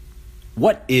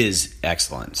What is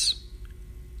excellence?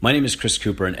 My name is Chris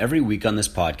Cooper, and every week on this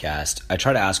podcast, I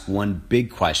try to ask one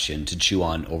big question to chew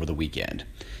on over the weekend.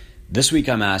 This week,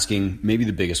 I'm asking maybe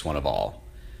the biggest one of all.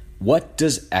 What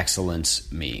does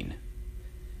excellence mean?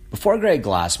 Before Greg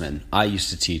Glassman, I used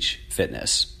to teach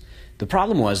fitness. The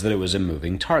problem was that it was a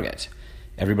moving target.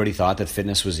 Everybody thought that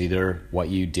fitness was either what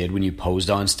you did when you posed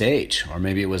on stage, or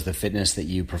maybe it was the fitness that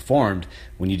you performed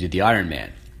when you did the Ironman.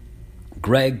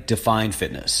 Greg defined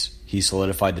fitness. He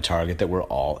solidified the target that we're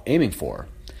all aiming for.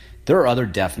 There are other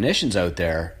definitions out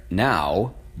there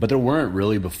now, but there weren't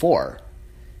really before.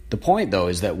 The point, though,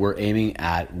 is that we're aiming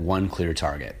at one clear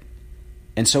target.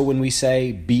 And so when we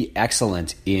say be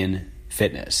excellent in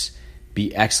fitness,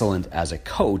 be excellent as a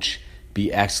coach,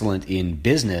 be excellent in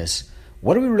business,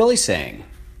 what are we really saying?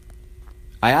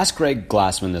 I asked Greg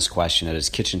Glassman this question at his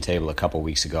kitchen table a couple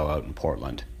weeks ago out in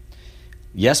Portland.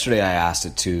 Yesterday, I asked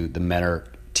it to the mentor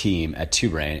team at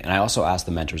TwoBrain, and I also asked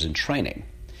the mentors in training.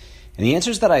 And the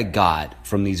answers that I got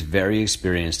from these very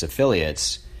experienced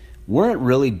affiliates weren't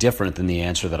really different than the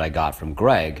answer that I got from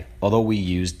Greg, although we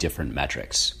used different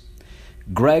metrics.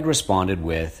 Greg responded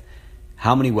with,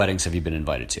 how many weddings have you been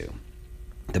invited to?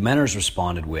 The mentors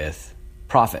responded with,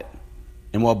 profit.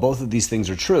 And while both of these things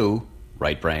are true,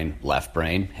 right brain, left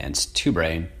brain, hence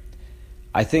TwoBrain,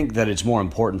 I think that it's more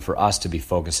important for us to be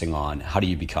focusing on how do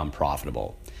you become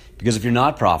profitable. Because if you're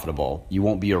not profitable, you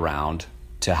won't be around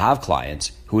to have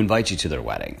clients who invite you to their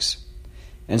weddings.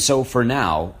 And so for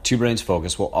now, TwoBrain's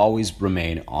focus will always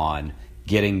remain on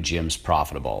getting gyms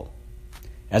profitable.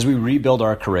 As we rebuild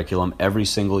our curriculum every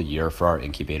single year for our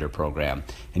incubator program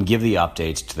and give the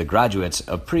updates to the graduates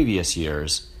of previous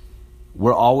years,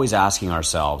 we're always asking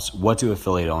ourselves, what do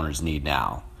affiliate owners need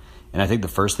now? And I think the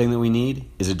first thing that we need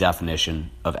is a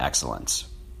definition of excellence.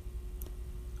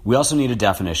 We also need a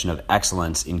definition of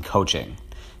excellence in coaching.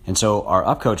 And so our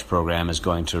UpCoach program is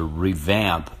going to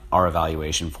revamp our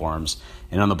evaluation forms.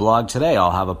 And on the blog today,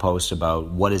 I'll have a post about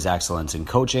what is excellence in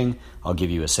coaching. I'll give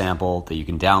you a sample that you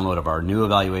can download of our new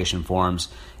evaluation forms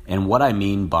and what I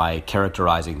mean by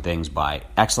characterizing things by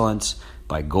excellence,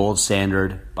 by gold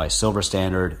standard, by silver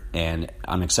standard, and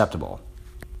unacceptable.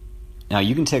 Now,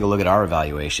 you can take a look at our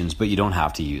evaluations, but you don't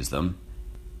have to use them.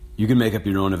 You can make up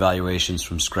your own evaluations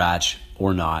from scratch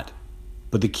or not.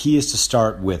 But the key is to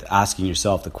start with asking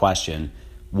yourself the question,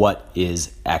 what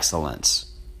is excellence?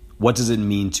 What does it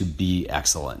mean to be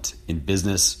excellent in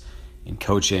business, in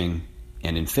coaching,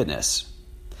 and in fitness?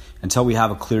 Until we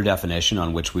have a clear definition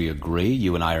on which we agree,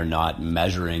 you and I are not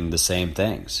measuring the same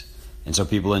things. And so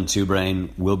people in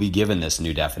TwoBrain will be given this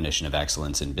new definition of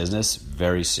excellence in business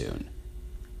very soon.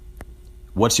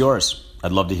 What's yours?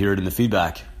 I'd love to hear it in the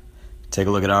feedback. Take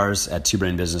a look at ours at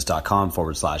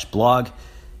twobrainbusiness.com/blog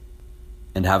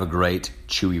and have a great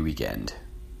chewy weekend.